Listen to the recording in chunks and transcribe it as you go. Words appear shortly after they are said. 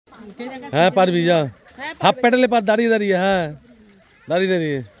হ্যাঁ পারবি যা, হাফ প্যাডেলে পার, দাঁড়িয়ে দাঁড়িয়ে। হ্যাঁ দাঁড়িয়ে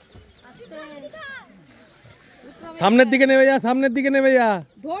দাঁড়িয়ে সামনের দিকে নেমে যা, সামনের দিকে নেমে যা।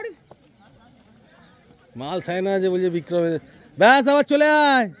 মাল চাই না যে বলছে বিক্রমে, ব্যাস আবার চলে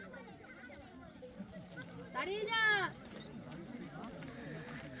আয়।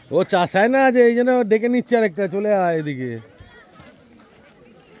 ও চা চায় না যে, এই জন্য ডেকে নিচ্ছে আরেকটা, চলে আয় এদিকে।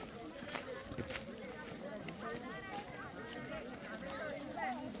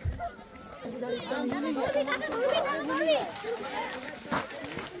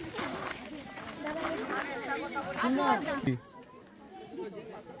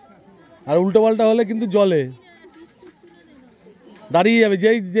 আর উল্টো পাল্টা হলে কিন্তু জলে দাঁড়িয়ে যাবে,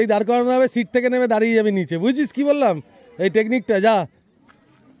 যেই যেই দাঁড় করানো হবে সিট থেকে নেমে দাঁড়িয়ে যাবে নিচে, বুঝছিস কি বললাম? এই টেকনিকটা, যা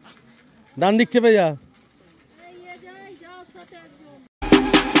ডান দিক চেপে যা।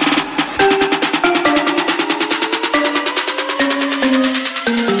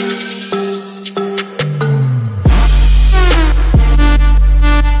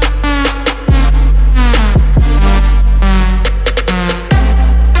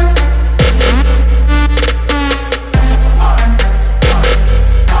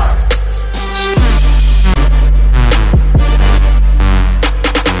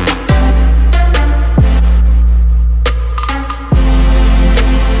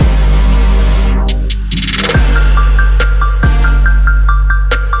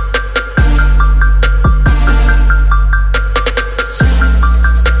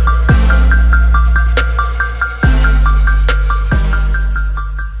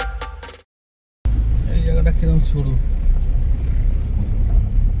 সরু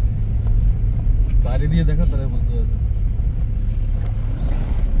গাড়ি দিয়ে দেখা, তাহলে বুঝতে পারবে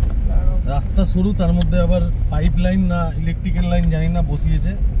রাস্তা সরু, তার মধ্যে আবার পাইপ লাইন না ইলেকট্রিক্যাল লাইন জানি না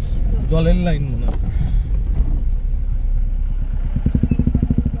বসিয়েছে, জলের লাইন মনে হয়।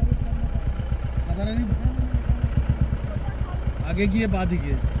 খাদারানি আগে গিয়ে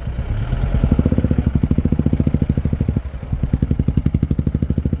বাঁদিকে।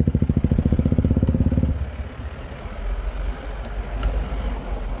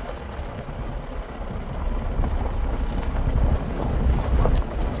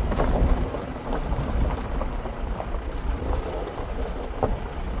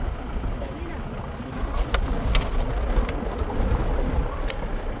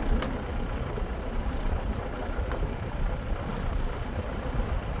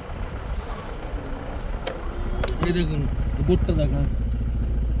 এই দেখুন বোর্ডটা দেখা,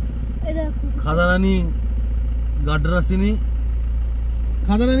 খাদারানি গাডরাসিনি।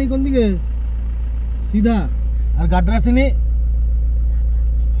 খাদারানি কোন দিকে? সিধা। আর গাডরাসিনি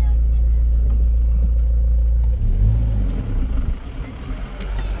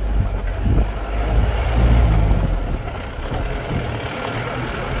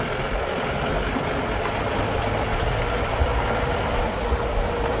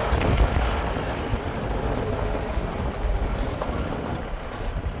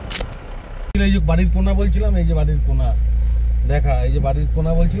এই যে বাড়ির কোনা বলছিলাম, এই যে বাড়ির কোনা দেখা, এই যে বাড়ির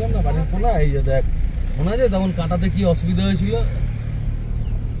কোনা বলছিলাম না, বাড়ির কোনা এই যে দেখ, মনে আছে তখন কাটাতে কি অসুবিধা হয়েছিল?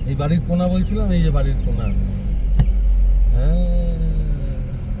 এই বাড়ির কোনা বলছিলাম, এই যে বাড়ির কোনা। হ্যাঁ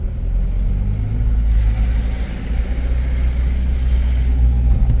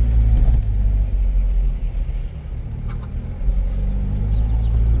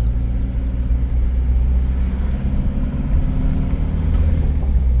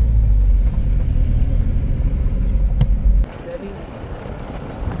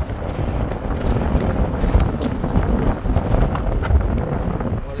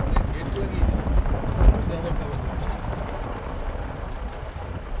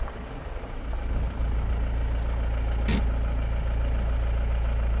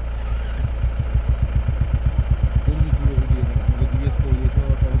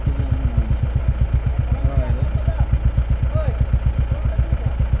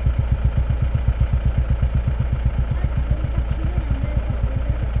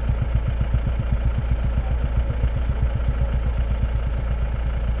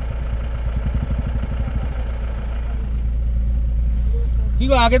কি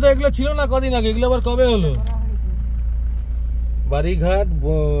গো, আগে তো এগুলো ছিল না, কদিন আগে, এগুলো আবার কবে হলো? বাড়িঘাট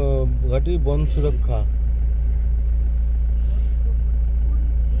ঘাটি বন সুরক্ষা।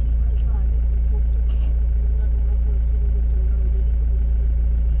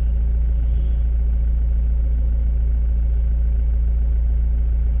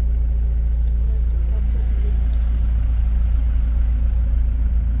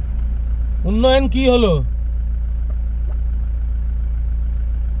 উন্নয়ন কি হলো?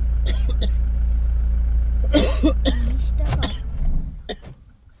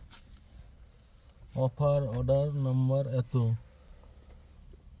 অফার অর্ডার নাম্বার এত।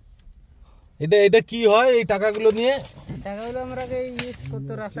 এটা কি হয় এই টাকাগুলো নিয়ে? টাকাগুলো আমরা ইউজ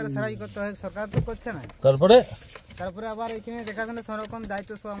করতে, রাস্তায় সারাই করতে হয়, সরকার তো করছে না। তারপরে আবার এখানে দেখাশোনা সংরক্ষণ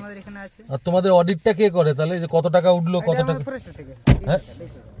দায়িত্ব সব আমাদের এখানে আছে। আর তোমাদের অডিটটা কে করে তাহলে, যে কত টাকা উঠলো কত টাকা? ফরেস্ট থেকে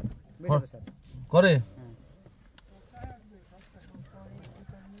করে।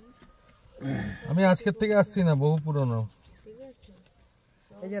 আমি আজকের থেকে আসছি না, বহু পুরনো।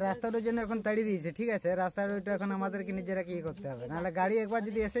 এই যে রাস্তাটার জন্য এখন তাড়িয়ে দিয়েছে, ঠিক আছে, রাস্তার ওইটা এখন আমাদেরকে নিজেরা কি করতে হবে, নাহলে গাড়ি একবার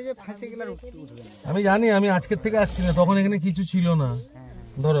যদি এসে যে ফাঁসে গেলে উঠবে না। আমি জানি, আমি আজকের থেকে আসছি না, তখন এখানে কিছু ছিল না।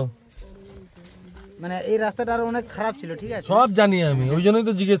 ধরো মানে এই রাস্তাটা আরো অনেক খারাপ ছিল, ঠিক আছে, সব জানি আমি, ওই জন্যই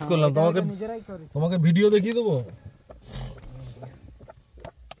তো জিজ্ঞেস করলাম তোমাকে। তোমাকে ভিডিও দেখিয়ে দেবো।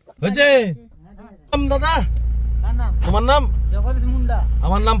 হয়েছে দাদা? তোমার নাম? জগদীশ মুন্ডা।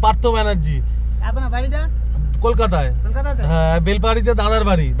 আমার নাম পার্থ ব্যানার্জি। আপনার বাড়িটা? কলকাতায়। হ্যাঁ, বেলপাহাড়িতে দাদার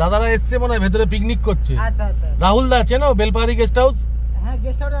বাড়ি। দাদারা এসছে মনে হয় ভেতরে পিকনিক করছে। আচ্ছা আচ্ছা। রাহুল দা আছে না বেলপাহাড়ি গেস্ট হাউস? হ্যাঁ,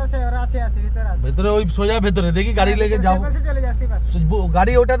 গেস্ট হাউস আছে, ওরা আছে ভিতরে আছে। ভেতরে ওই সোজা ভেতরে দেখি গাড়ি লেগে যাও। চলে যাচ্ছে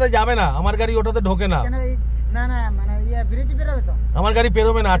গাড়ি ওটাতে যাবে না, আমার গাড়ি ওটাতে ঢোকে না। না না, মানে ব্রিজ বেরোবে তো? আমার গাড়ি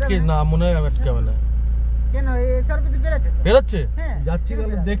পেরোবে না, আটকে না, মনে হয় আটকাবে না। কেন এই স্করপিও বেরোচ্ছে তো? বেরোচ্ছে? হ্যাঁ, যাচ্ছি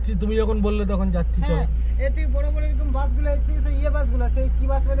তাহলে, দেখছি তুমি যখন বললে তখন যাচ্ছি। চলো। এর থেকে বড় বড় এরকম বাসগুলো, এর থেকে সেই বাসগুলো, সেই কি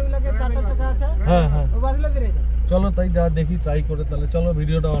বাস বলে ওগুলোকে, চারটা চাকা আছে। হ্যাঁ হ্যাঁ, ওই বাসগুলো বেরিয়ে যাচ্ছে। চলো তাই যা দেখি, ট্রাই করে তাহলে। চলো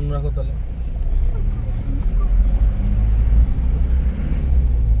ভিডিওটা অন রাখো তাহলে।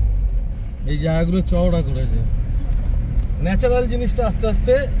 এই জায়গাগুলো চওড়া করেছে, ন্যাচারাল জিনিসটা আস্তে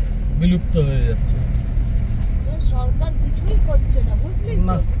আস্তে বিলুপ্ত হয়ে যাচ্ছে। সরকার কিছুই করছে না, বুঝলি?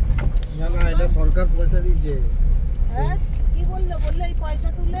 না না, এটা সরকার পয়সা দিয়েছে। হ্যাঁ, কি বললো এই পয়সা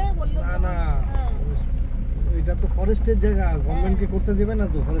তুলে বললো না না, এটা তো ফরেস্টের জায়গা, গভর্নমেন্টকে করতে দিবে না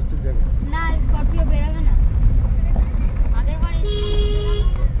তো ফরেস্টের জায়গা। না, স্করপিও বেরোবে না। আগের বারে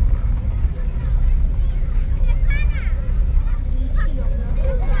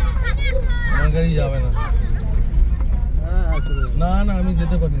আমার গাড়ি যাবে না। না না, আমি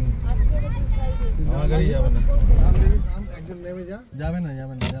যেতে পারিনি, আমার গাড়ি যাবে না। একজন নেমে যা। যাবে না,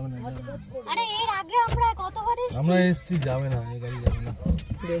 যাবে না, যাবে না। আরে এর আগে আমরা কতবার এসেছি? আমরা এসছি, যাবে না, এই গাড়ি যাবে না।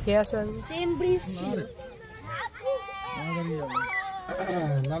 দেখে আসো। সেম ব্রিজ ছিল। আমার গাড়ি যাবে না।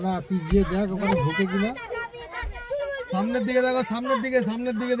 না না, তুই গিয়ে দেখ ওখানে ঢোকে কিনা। সামনের দিকে দেখো, সামনের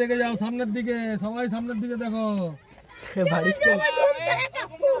দিকে দেখে যাও, সামনের দিকে, সবাই সামনের দিকে দেখো।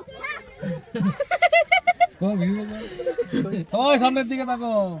 সবাই সামনের দিকে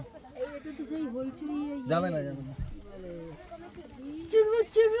দেখো। যাবে না, যাবে না। চুরমুর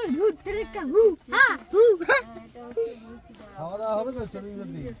চুরমুর ভূতের একটা হু হ্যাঁ হু। খাওয়া দাওয়া হবে তো চল্লিশের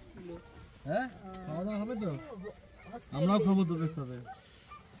দিকে? হ্যাঁ, খাওয়া দাওয়া হবে তো? আমরাও খাবো তোদের সাথে।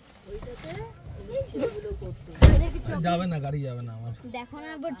 যাবে না, গাড়ি যাবে না আমার। দেখো না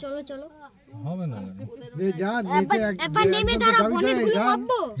একবার, চলো চলো। হবে না, যা নিচে একবার নেমে দাঁড়া, বনেট গুলো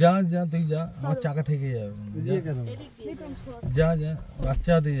মাপবো। যা যা, তুই যা, আমার চাকা ঠেকে যাবে। যা যা,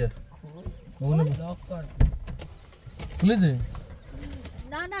 বাচ্চা হাতে যা। ওখানে খুলে দে।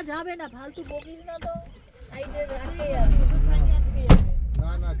 না না, যাবে না, ফালতু বকিস না তো। সাইডে রাখে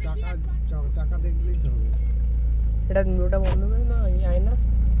না না, চাকা দেখলেই তো হবে। এটা ওটা বন্ধ করে না, এই আয়না।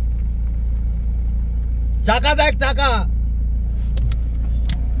 চাকা দেখ, চাকা।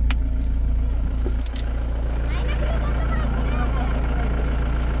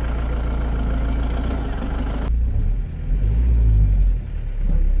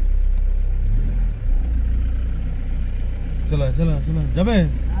 চলো চলো চলো, যাবে?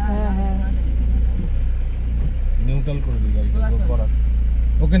 নিউট্রাল করে দিই গাড়িটা, করা।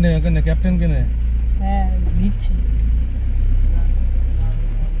 ওকে নে, ওকে নে, ক্যাপ্টেনকে নে। হ্যাঁ, নিচ্ছি।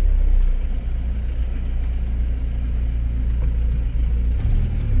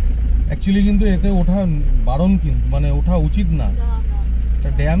 অ্যাকচুয়ালি কিন্তু এতে ওঠা বারণ, কিন্তু মানে ওঠা উচিত না। এটা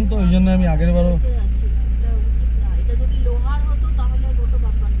ড্যাম তো, ওই জন্য আমি আগের বারও। এটা যদি লোহার হতো তাহলে গোটা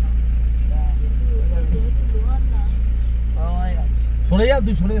ব্যাপার না, যেহেতু লোহার না। সরে যা,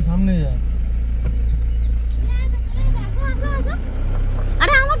 তুই সরে যা, সামনে যা।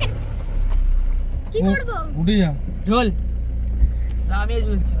 আরে আমাকে কি করব? উঠে যা। ঝোল আমি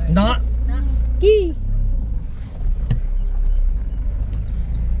ঝুলছি না, কি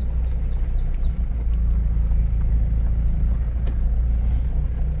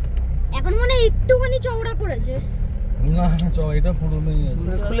এখন মনে হয় একটুখানি চওড়া করেছে। না এটা পুরোনোই আছে।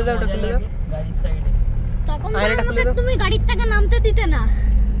 খুলে দাও, ওটা খুলে দাও গাড়ির সাইডে। তখন তো আমাকে তুমি গাড়ির থেকে নামতে দিতে না,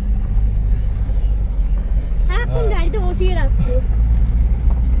 এখন গাড়িতে বসিয়ে রাখছো।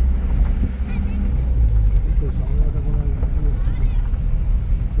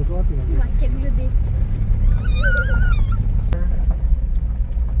 ছোট হাতি নাকি? বাচ্চাগুলো দেখছে।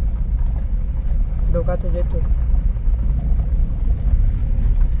 ঢোকাতে যেত।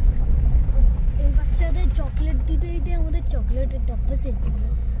 এই বাচ্চাদের চকলেট দিতে দিতে আমাদের চকলেটের ডাব্বা শেষ হয়ে গেল।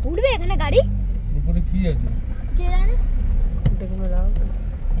 উঠবে এখানে গাড়ি? উপরে কি আছে? কে জানে? উঠে কোনো লাভ নেই।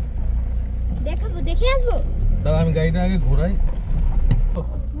 দেখাবো, দেখে আসবো। দাঁড়া আমি গাড়িটা আগে ঘোরাই।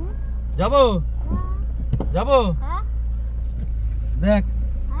 যাবো যাবো হ্যাঁ দেখ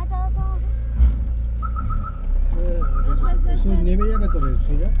হ্যাঁ চলো চলো। নেমে যাবে তো রে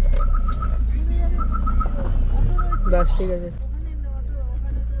সোজা। বাস ঠিক আছে।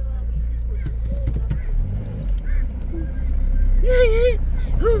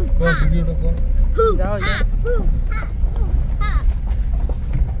 কর ভিডিওটা কর। যাও যাও।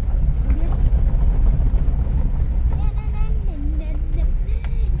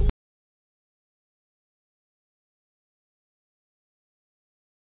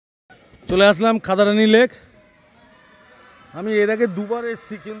 চলে আসলাম খাদারানি লেক। আমি এর আগে দুবার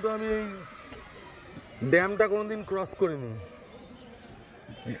এসেছি, কিন্তু আমি এই ড্যামটা কোনোদিন ক্রস করিনি।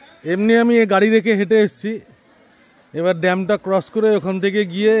 এমনি আমি এই গাড়ি রেখে হেঁটে এসেছি। এবার ড্যামটা ক্রস করে ওখান থেকে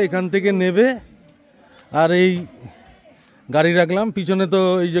গিয়ে এখান থেকে নেবে আর এই গাড়ি রাখলাম। পিছনে তো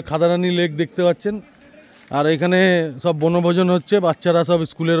এই যে খাদারানি লেক দেখতে পাচ্ছেন। আর এখানে সব বনভোজন হচ্ছে, বাচ্চারা সব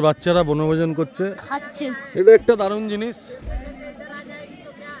স্কুলের বাচ্চারা বনভোজন করছে, খাচ্ছে। এটা একটা দারুণ জিনিস।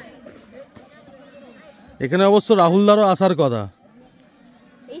 এখানে অবশ্য রাহুলদারও আসার কথা।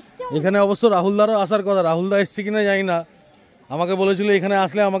 রাহুলদা এসছে কিনা জানি না। আমাকে বলেছিল এখানে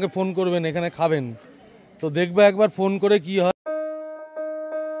আসলে আমাকে ফোন করবেন, এখানে খাবেন। তো দেখবে একবার ফোন করে কি হয়।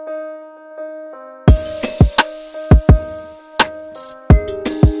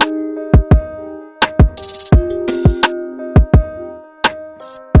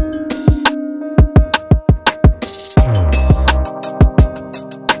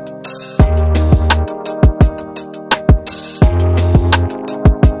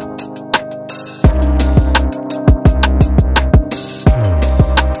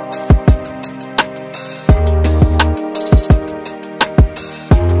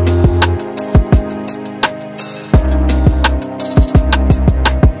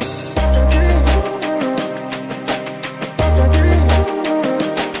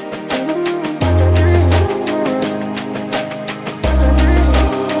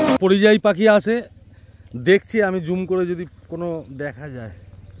 পরিযায়ী পাখি আসে, দেখছি আমি জুম করে যদি কোনো দেখা যায়।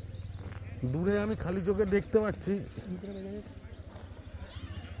 দূরে আমি খালি চোখে দেখতে পাচ্ছি।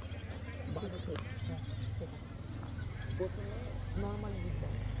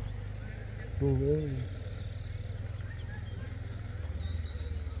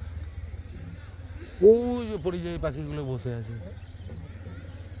 ওই যে পরিযায়ী পাখিগুলো বসে আছে।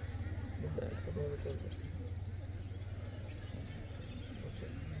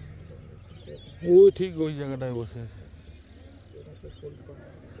 ও ঠিক ওই জায়গাটায় বসে আছে।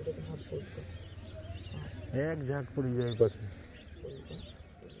 এক ঝাঁক পরিযায়ী পাখি।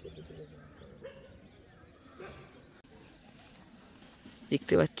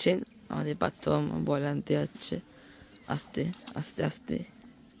 দেখতে পাচ্ছেন আমাদের বাচ্চা বল আনতে যাচ্ছে আস্তে আস্তে আস্তে।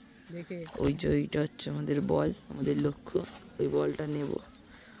 ওই যে ওইটা হচ্ছে আমাদের বল, আমাদের লক্ষ্য। ওই বলটা নেব।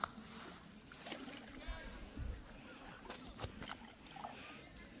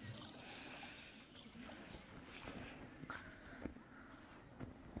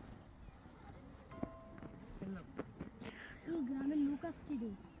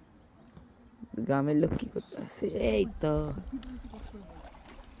 গ্রামের লোক কি করতে আসে? এই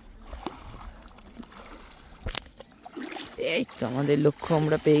তো আমাদের লক্ষ্য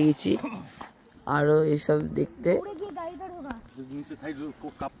আমরা পেয়ে গেছি। আরো এইসব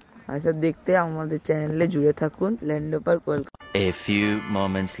দেখতে আমাদের চ্যানেলে জুড়ে থাকুন। ল্যান্ডোপার Kolkata. A few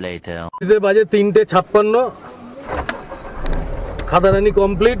moments later. বাজে 3:56। খাদারানি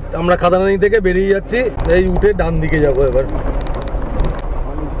কমপ্লিট। আমরা খাদারানি থেকে বেরিয়ে যাচ্ছি। এই উঠে ডান দিকে যাবো এবার।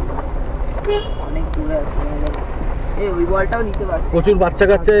 অনেক দূরে আছে। ওই বলটাও নিতে পারছি। প্রচুর বাচ্চা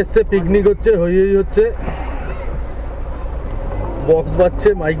কাচ্চা এসছে, পিকনিক হচ্ছে, হই হই হচ্ছে, বক্স বাজছে,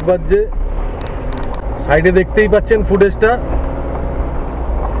 মাইক বাজছে। সাইডে দেখতেই পাচ্ছেন ফুটেজটা।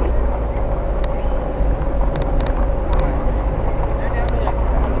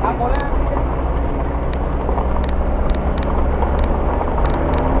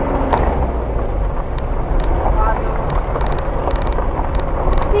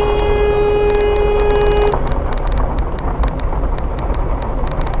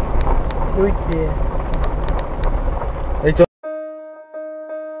 এই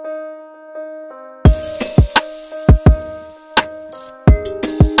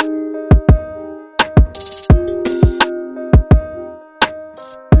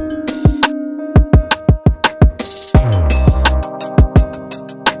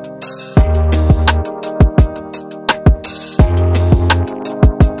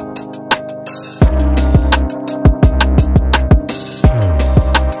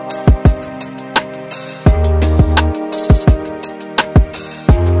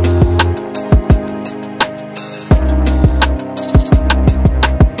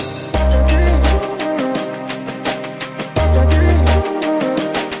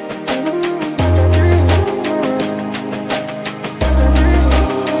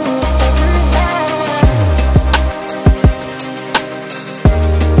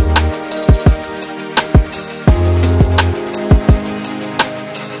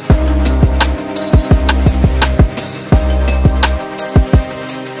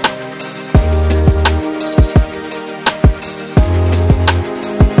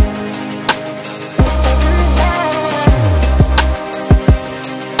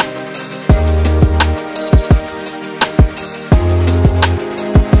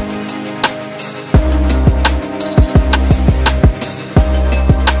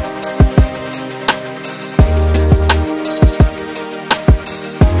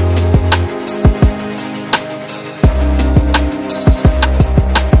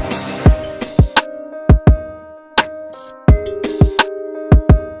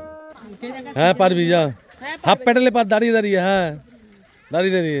হ্যাঁ পারবি, যা হাফ প্যাডেলে পার, দাঁড়িয়ে দাঁড়িয়ে, হ্যাঁ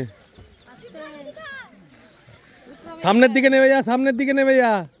দাঁড়িয়ে দাঁড়িয়ে সামনের দিকে নেমে যা, সামনের দিকে নেমে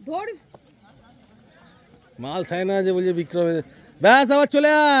যা। মাল ছায় না যে বলছে বিক্রমে, ব্যাস আবার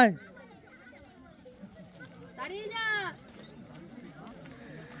চলে আয়।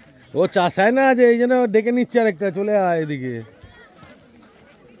 ও চাষায় না যে এই জন্য ডেকে নিচ্ছে আরেকটা, চলে আয় এদিকে।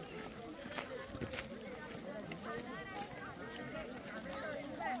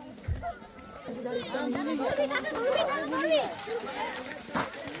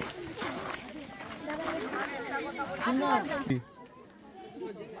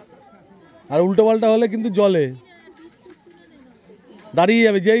 আর উল্টো পাল্টা হলে কিন্তু জলে দাঁড়িয়ে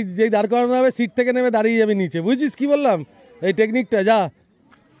যাবে, যেই যেই দাঁড় করানো হবে সিট থেকে নেমে দাঁড়িয়ে যাবে নিচে, বুঝছিস কি বললাম এই টেকনিকটা? যা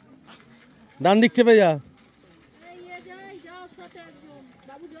ডান দিক চেপে যা।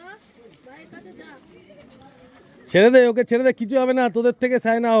 ছেড়ে দে ওকে, ছেড়ে দে, কিছু হবে না, তোদের থেকে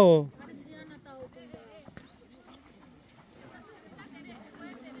চায় না ও।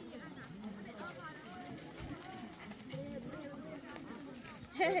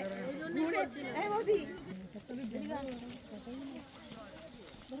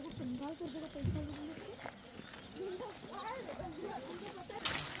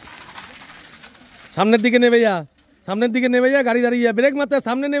 সামনের দিকে নেমে যা, সামনের দিকে নেমে যা, গাড়ি দাঁড়িয়ে যা, ব্রেক মারতে,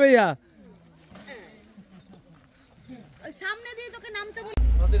 সামনে নেমে যা। সামনে দিয়ে তোকে নামতে বল।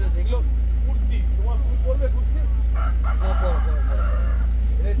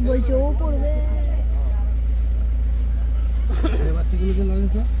 বলছে ও করবে। বাচ্চাগুলোকে লাগে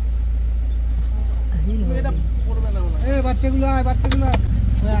তো, বাচ্চাগুলো আয়, বাচ্চাগুলো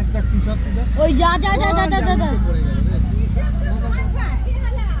ওই যা যা যা যা যা যা।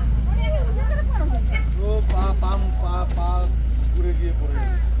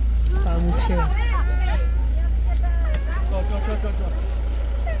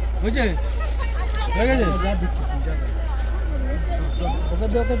 বুঝছে হয়ে গেছে, ওকে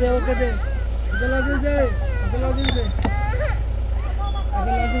দে, ওকে দে, ওকে দে, ওকে লাগিয়ে দে, ওকে লাগিয়ে দে,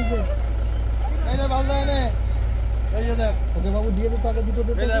 ওকে লাগিয়ে দে। এই রে বাবু, এই রে, এই যে দেখ, ওকে বাবু দিয়ে দে, তাকে দুটো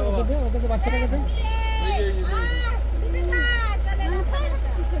দে, ওকে দে, ওকে দে, বাচ্চাটাকে দে।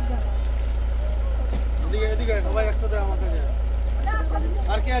 এদিকে এদিকে সবাই একসাথে আমাকে দে।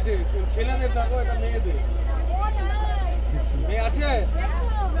 আর কে আছে? ছেলেদের ডাকো, এটা মেয়েদের। মেয়ে আছে?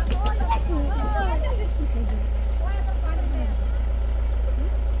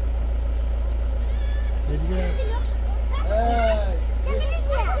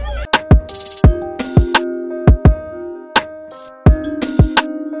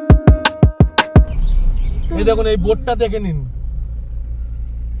 এই দেখুন, এই বোর্ডটা দেখে নিন।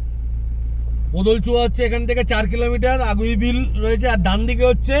 বদলচুয়া হচ্ছে এখান থেকে 4 কিলোমিটার, আগুই বিল রয়েছে, আর ডান দিকে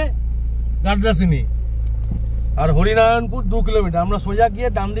হচ্ছে গাডরাসিনি, আর হরিনারায়ণপুর 2 কিলোমিটার। আমরা সোজা গিয়ে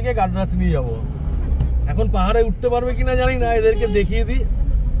ডান দিকে গাডরাসিনি যাব। এখন পাহাড়ে উঠতে পারবে কিনা জানি না, এদেরকে দেখিয়ে দিই,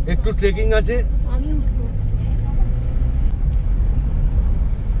 একটু ট্রেকিং আছে। আমি উঠবো।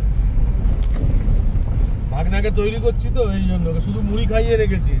 ভাগনাকে তৈরি করছি তো এই জন্য, শুধু মুড়ি খাইয়ে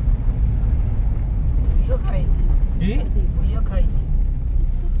রেখেছি। কি?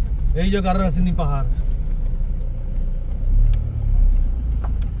 এই যে গাডরাসিনি পাহাড়।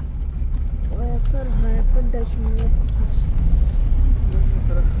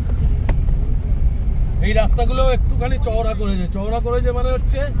 এই রাস্তাগুলো একটুখানি চওড়া করেছে, চওড়া করেছে মানে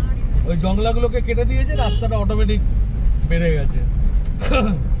হচ্ছে ওই জংলাগুলোকে কেটে দিয়েছে, রাস্তাটা অটোমেটিক বেড়ে গেছে।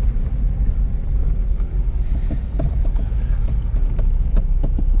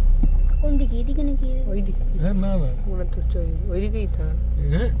 কোন দিকে? এদিকে নাকি ওইদিকে? হ্যাঁ, না না, মনে তো হচ্ছে ওইদিকেই থাক।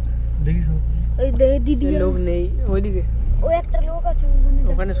 হ্যাঁ দেখিস, ওই দিদি লোক নেই ওইদিকে, ওই একটা লোক আছে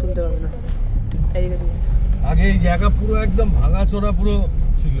ওখানে শুনতে পাবে না। এইদিকে আগে এই জায়গা পুরো একদম ভাঙাচোরা পুরো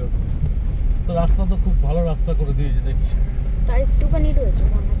ছিল, তো রাস্তা তো খুব ভালো রাস্তা করে দিয়েছে দেখছি। তাই একটুখানি রয়েছে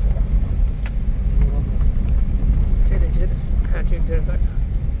ভাঙাচোরা। ছেড়ে ছেড়ে, হ্যাঁ ঠিক আছে।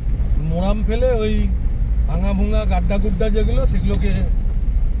 মোরাম ফেলে ওই ভাঙা ভুঙা গাড্ডা গুড্ডা যেগুলো, সেগুলোকে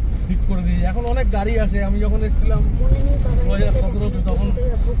ঠিক করে দিয়েছে। এখন অনেক গাড়ি আছে, আমি যখন এসেছিলাম মনে নেই 2017-তে, তখন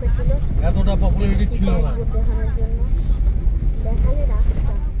ছিল এতটা পপুলারিটি ছিল না। দেখানোর জন্য দেখালে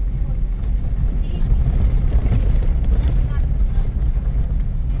রাস্তা।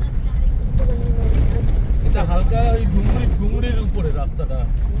 এটা হালকা ওই ডুংরির উপরে রাস্তাটা।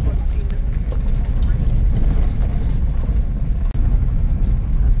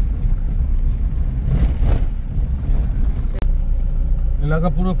 এলাকা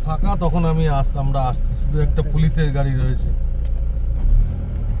পুরো ফাঁকা, তখন আমরা আসছি, শুধু একটা পুলিশের গাড়ি রয়েছে।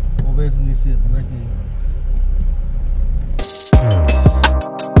 প্রবেশ নিষেধ নাকি?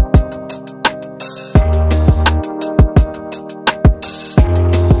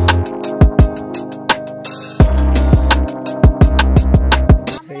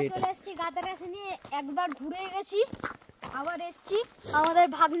 এসেছি আমাদের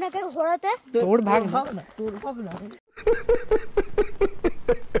ভাগনাকে ঘোরাতে। তোর ভাগ না তোর ভাগ না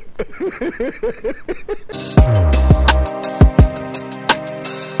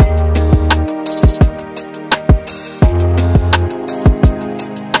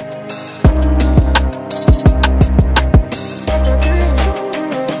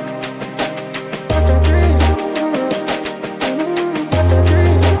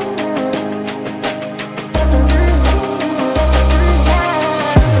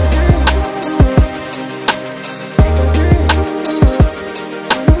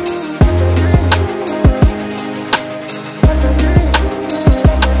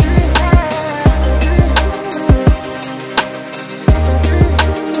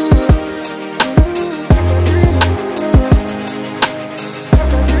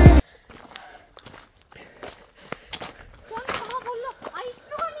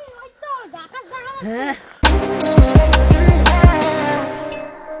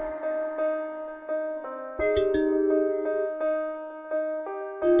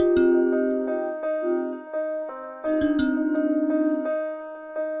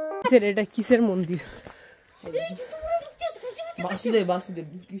এটা কিসের মন্দির? বাসুদেব বাসুদেব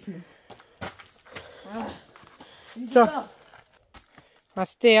কৃষ্ণ।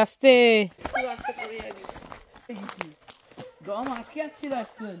 আস্তে আস্তে দম আটকে যাচ্ছিল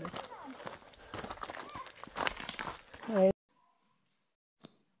অ্যাকচুয়ালি।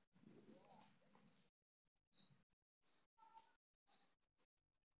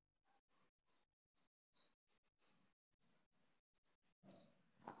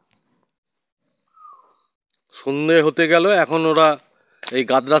 সন্ধে হতে গেল, এখন ওরা এই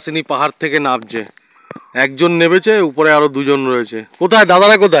গাদ্রাসিনী পাহাড় থেকে নামছে। একজন নেমেছে, উপরে আরো দুজন রয়েছে। কোথায়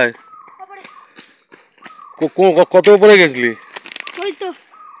দাদারা কোথায়? কত উপরে গেছলি? ওই তো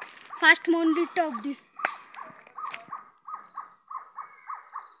ফার্স্ট মন্দিরটা অবধি।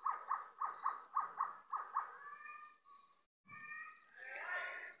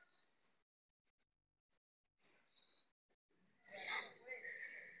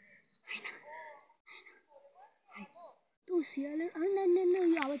 তো শিয়ালের না না না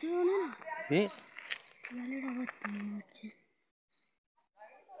ওই আওয়াজ হলো না, শিয়ালের আওয়াজ মনে হচ্ছে।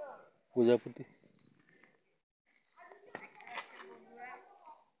 প্রজাপতি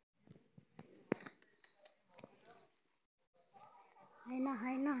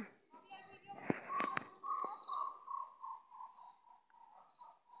হয় না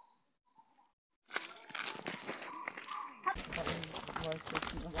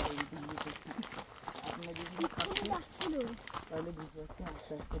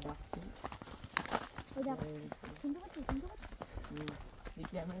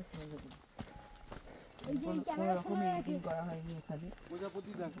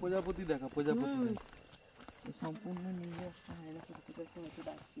প্রজাপতি দেখা প্রজাপতি সম্পূর্ণ নিজে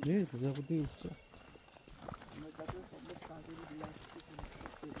প্রজাপতি উঠছে।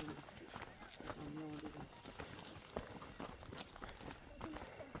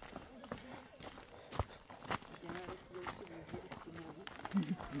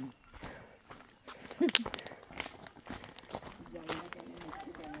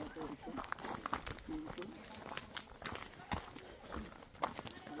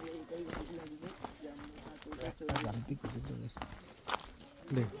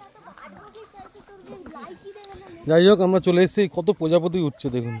 যাই হোক, আমরা চলে এসেছি। কত প্রজাপতি উঠছে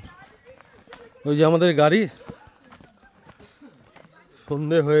দেখুন। ওই যে আমাদের গাড়ি,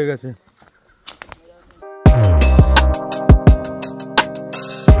 সন্ধে হয়ে গেছে।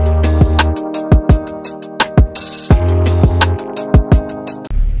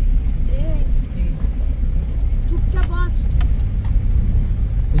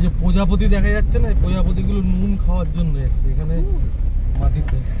 এই যে প্রজাপতি দেখা যাচ্ছে না, প্রজাপতিগুলো নুন খাওয়ার জন্য এসছে এখানে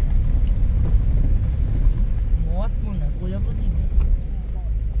মাটিতে। প্রজাপতি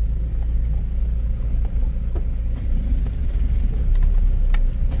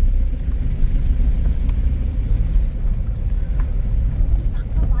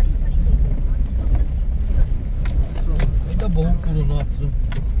এটা বহু পুরনো আশ্রম।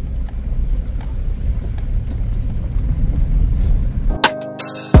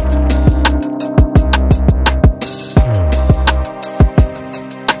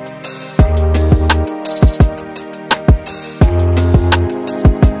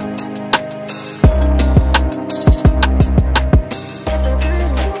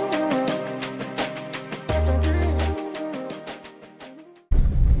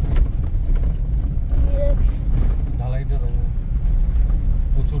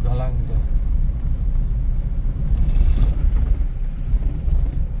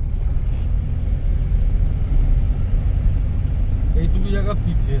 জায়গা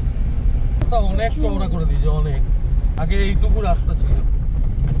পিছে, তা অনেক চওড়া করে দিয়েছে, অনেক। আগে এইটুকু রাস্তা ছিল।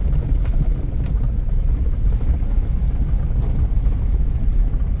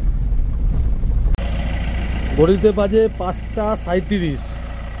 ঘড়িতে বাজে 5:37।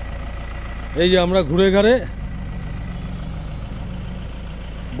 এই যে আমরা ঘুরে ঘাড়ে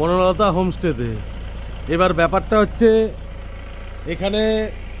বনলতা হোমস্টেতে। এবার ব্যাপারটা হচ্ছে এখানে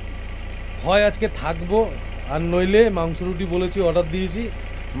হয় আজকে থাকবো, আর নইলে মাংস রুটি বলেছি, অর্ডার দিয়েছি,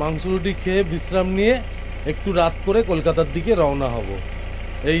 মাংস রুটি খেয়ে বিশ্রাম নিয়ে একটু রাত করে কলকাতার দিকে রওনা হব।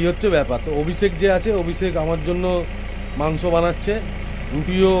 এই হচ্ছে ব্যাপার। তো অভিষেক যে আছে, অভিষেক আমার জন্য মাংস বানাচ্ছে,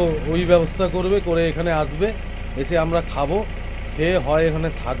 রুটিও ওই ব্যবস্থা করবে, করে এখানে আসবে, এসে আমরা খাবো, খেয়ে হয় এখানে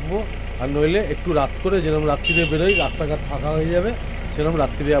থাকবো, আর নইলে একটু রাত করে যেরকম রাত্রিরে বেরোই, রাস্তাঘাট ফাঁকা হয়ে যাবে, সেরকম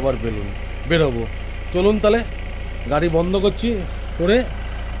রাত্রিরে আবার বেরোবো। চলুন তাহলে গাড়ি বন্ধ করছি, করে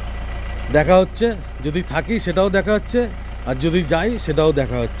দেখা হচ্ছে। যদি থাকি সেটাও দেখা হচ্ছে, আর যদি যাই সেটাও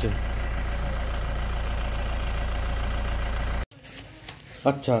দেখা হচ্ছে।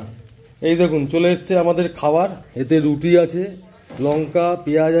 আচ্ছা, এই দেখুন চলে এসছে আমাদের খাবার। এতে রুটি আছে, লঙ্কা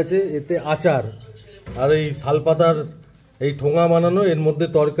পেঁয়াজ আছে, এতে আচার, আর এই শালপাতার এই ঠোঙা বানানো, এর মধ্যে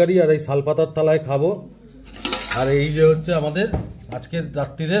তরকারি, আর এই শালপাতার থালায় খাবো। আর এই যে হচ্ছে আমাদের আজকের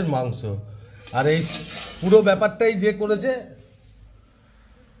রাত্রিরের মাংস। আর এই পুরো ব্যাপারটাই যে করেছে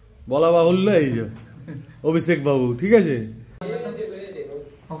বলা বাহুল্য, এই যে অভিষেক বাবু, ঠিক আছে।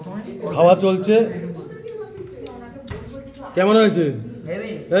 খাওয়া চলছে। কেমন হয়েছে?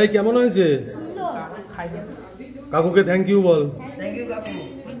 এই কেমন হয়েছে? কাকুকে thank you ball.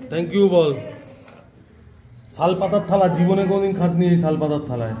 Thank you বল। শালপাতার থালা জীবনে কোনদিন খাসনি, এই শালপাতার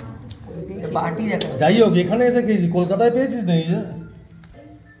থালায়। যাই হোক, এখানে এসে খেয়েছি, কলকাতায় পেয়েছিস না? এই যে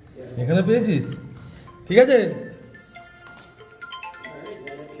এখানে পেয়েছিস, ঠিক আছে।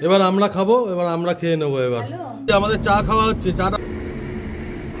 এবার আমরা খাবো, এবার আমরা খেয়ে নেবো। এবার আমাদের চা খাওয়া হচ্ছে। চাটা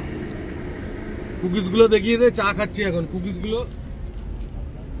কুকিজ গুলো দেখিয়ে দে, চা খাচ্ছি এখন কুকিজ গুলো।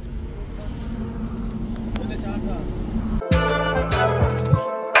 চা খা।